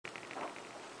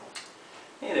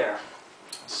Hey there.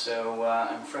 So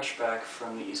I'm fresh back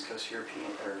from the East Coast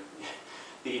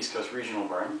the East Coast regional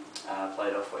burn, Playa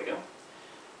del Fuego,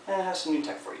 and I have some new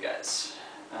tech for you guys.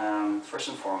 First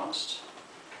and foremost,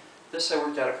 this I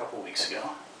worked out a couple weeks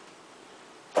ago.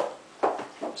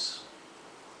 Oops.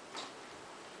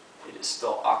 It is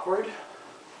still awkward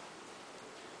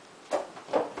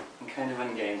and kind of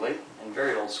ungainly and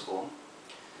very old school,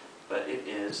 but it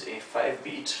is a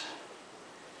 5-beat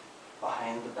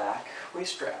behind the back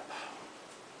waist wrap.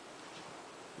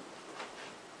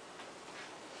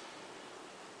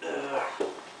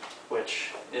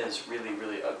 Which is really,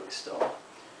 really ugly still.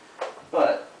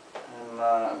 But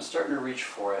I'm starting to reach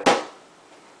for it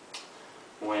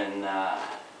when I'm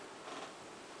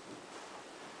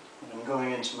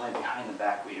going into my behind the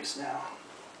back weaves now.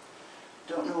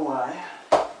 Don't know why.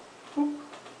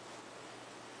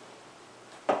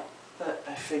 But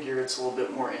I figure it's a little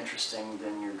bit more interesting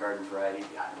than your garden variety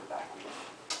behind the back weave.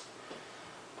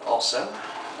 Also,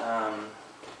 I've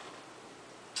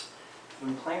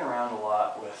been playing around a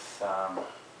lot with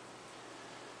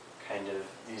kind of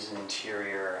these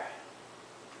interior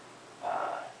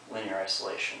linear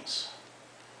isolations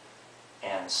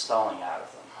and stalling out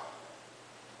of them.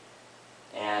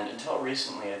 And until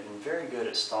recently I've been very good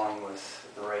at stalling with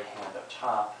the right hand up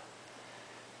top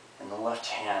and the left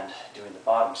hand doing the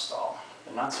bottom stall,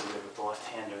 but not so good with the left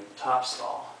hand doing the top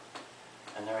stall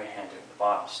and the right hand doing the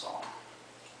bottom stall.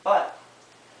 But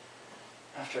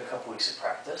after a couple weeks of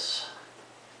practice,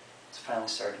 it's finally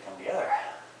started to come together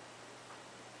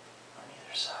on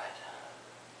either side.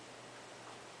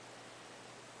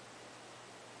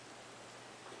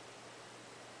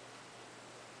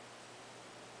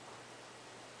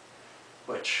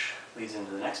 Which leads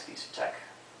into the next piece of tech,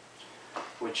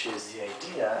 which is the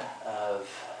idea of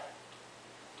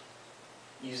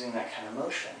using that kind of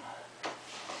motion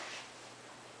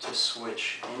to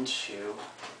switch into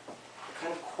a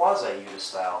kind of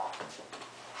quasi-Yuta-style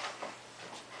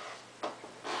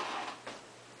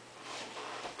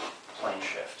plane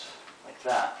shift, like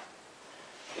that.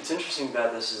 What's interesting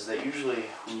about this is that usually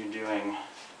when you're doing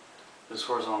those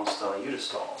horizontal style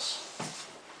Yuta-stalls,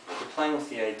 you're playing with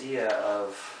the idea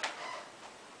of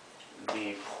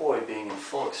the poi being in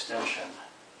full extension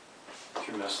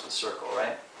through most of the circle,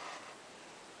 right?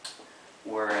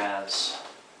 Whereas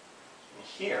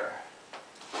here,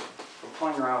 we're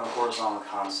playing around with a horizontal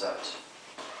concept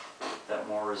that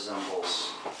more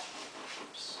resembles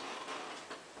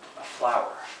a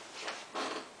flower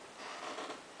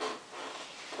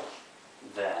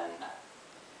than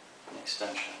an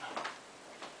extension.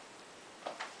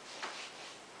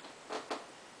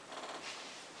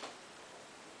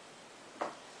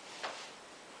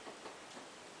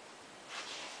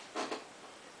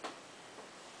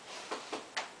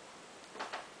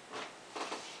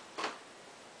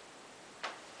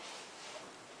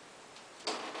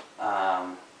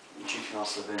 Which you can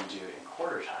also then do in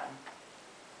quarter time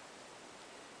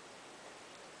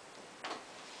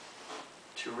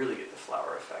to really get the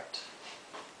flower effect.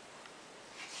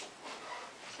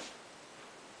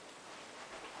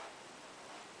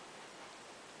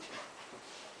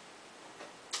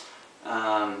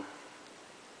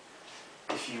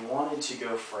 If you wanted to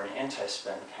go for an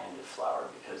anti-spin kind of flower,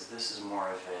 because this is more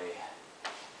of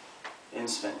a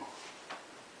in-spin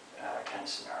kind of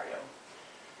scenario,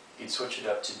 you'd switch it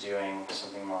up to doing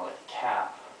something more like a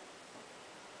cap,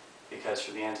 because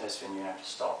for the anti-spin you have to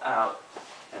stall out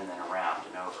and then around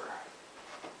and over.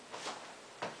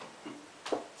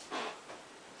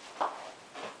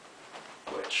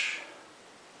 Which,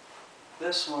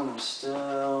 this one I'm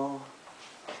still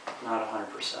not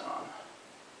 100% on.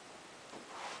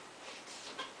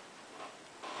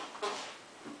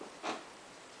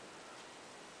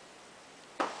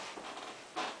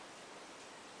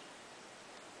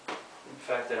 In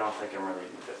fact, I don't think I'm really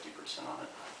even 50% on it.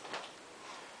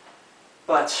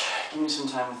 But give me some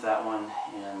time with that one,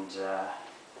 and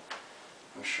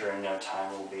I'm sure in no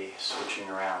time we'll be switching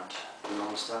around the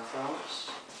normal style flowers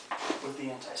with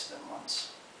the anti-spin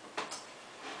ones.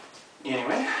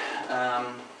 Anyway,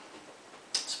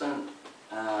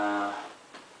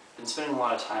 been spending a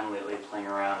lot of time lately playing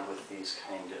around with these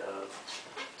kind of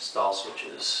stall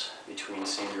switches between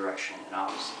same direction and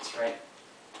opposites, right?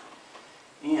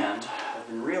 And I've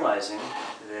been realizing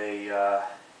they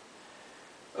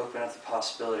open up the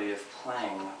possibility of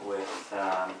playing with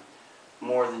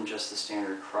more than just the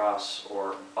standard cross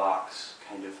or box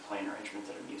kind of playing arrangement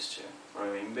that I'm used to. What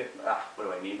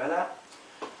do I mean by that?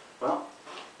 Well,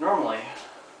 normally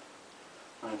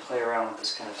when I play around with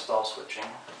this kind of stall switching,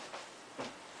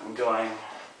 I'm going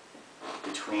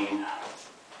between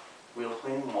wheel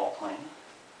plane and wall plane,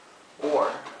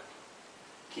 or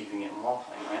from wall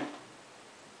playing, right?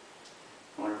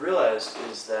 And what I've realized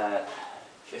is that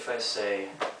if I say,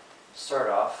 start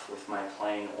off with my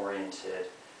plane oriented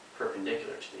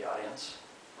perpendicular to the audience,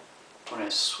 when I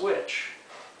switch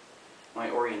my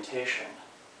orientation,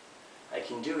 I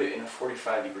can do it in a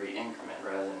 45-degree increment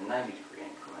rather than a 90-degree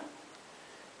increment.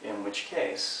 In which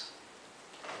case,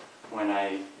 when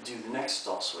I do the next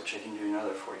stall switch, I can do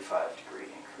another 45-degree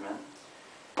increment,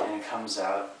 and it comes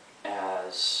out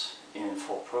as in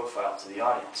full profile to the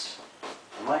audience.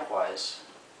 And likewise,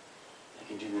 I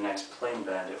can do the next plane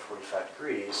bend at 45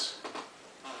 degrees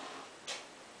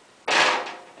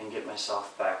and get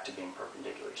myself back to being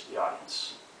perpendicular to the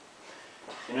audience.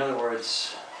 In other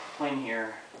words, plane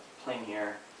here, plane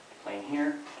here, plane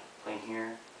here, plane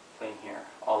here, plane here,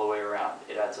 all the way around.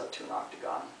 It adds up to an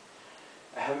octagon.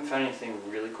 I haven't found anything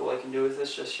really cool I can do with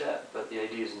this just yet, but the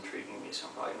idea is intriguing me, so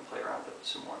I'm probably going to play around with it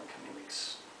some more in the coming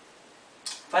weeks.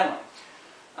 Finally,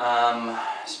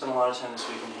 I spent a lot of time this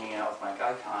weekend hanging out with Mike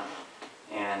Icon,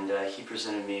 and he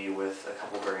presented me with a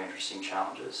couple very interesting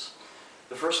challenges.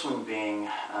 The first one being,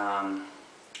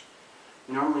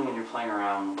 normally when you're playing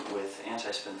around with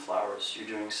anti-spin flowers, you're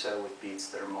doing so with beats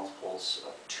that are multiples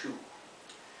of 2.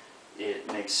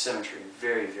 It makes symmetry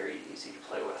very, very easy to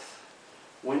play with.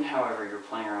 When, however, you're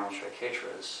playing around with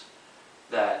tricatras,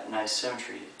 that nice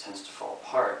symmetry tends to fall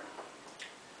apart.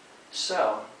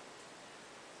 So,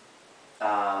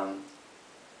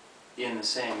 in the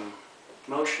same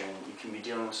motion, you can be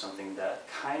dealing with something that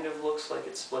kind of looks like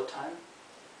it's split time,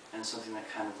 and something that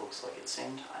kind of looks like it's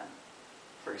same time.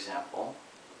 For example,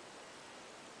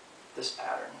 this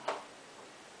pattern.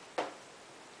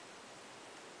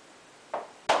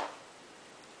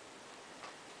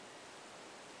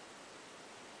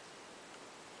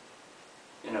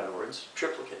 In other words,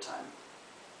 triplicate time.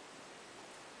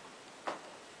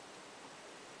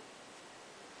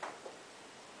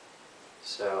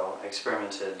 So I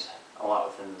experimented a lot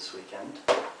with them this weekend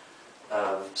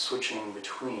of switching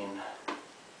between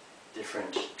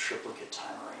different triplicate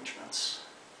time arrangements,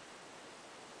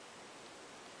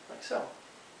 like so.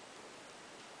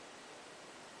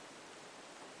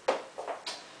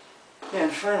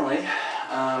 And finally,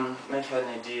 Mike had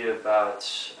an idea about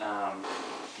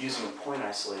using a point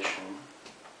isolation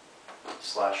 /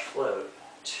 float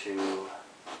to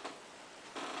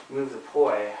move the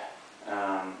poi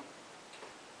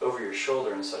over your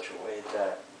shoulder in such a way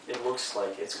that it looks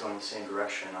like it's going the same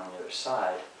direction on the other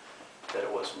side that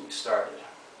it was when you started.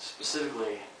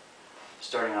 Specifically,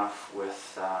 starting off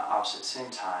with opposite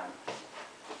same time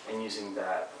and using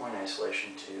that point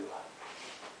isolation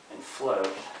and float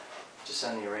to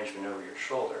send the arrangement over your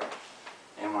shoulder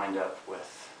and wind up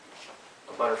with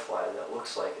a butterfly that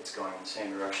looks like it's going in the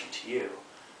same direction to you,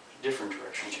 a different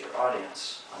direction to your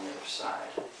audience on the other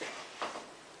side.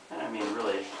 And I mean,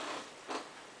 really,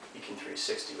 you can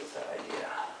 360 with that idea.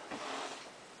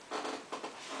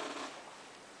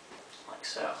 Like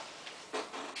so.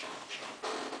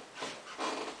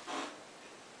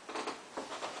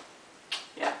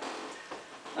 Yeah.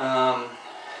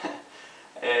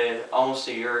 Almost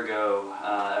a year ago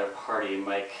at a party,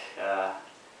 Mike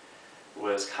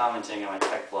was commenting on my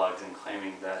tech blogs and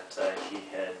claiming that he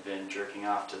had been jerking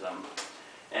off to them,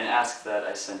 and asked that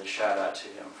I send a shout out to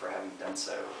him for having done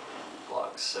so in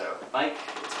blogs. So, Mike,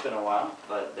 it's been a while,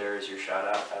 but there's your shout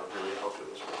out. I really hope it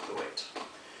was worth the wait.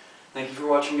 Thank you for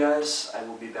watching, guys. I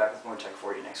will be back with more tech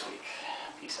for you next week.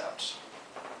 Peace out.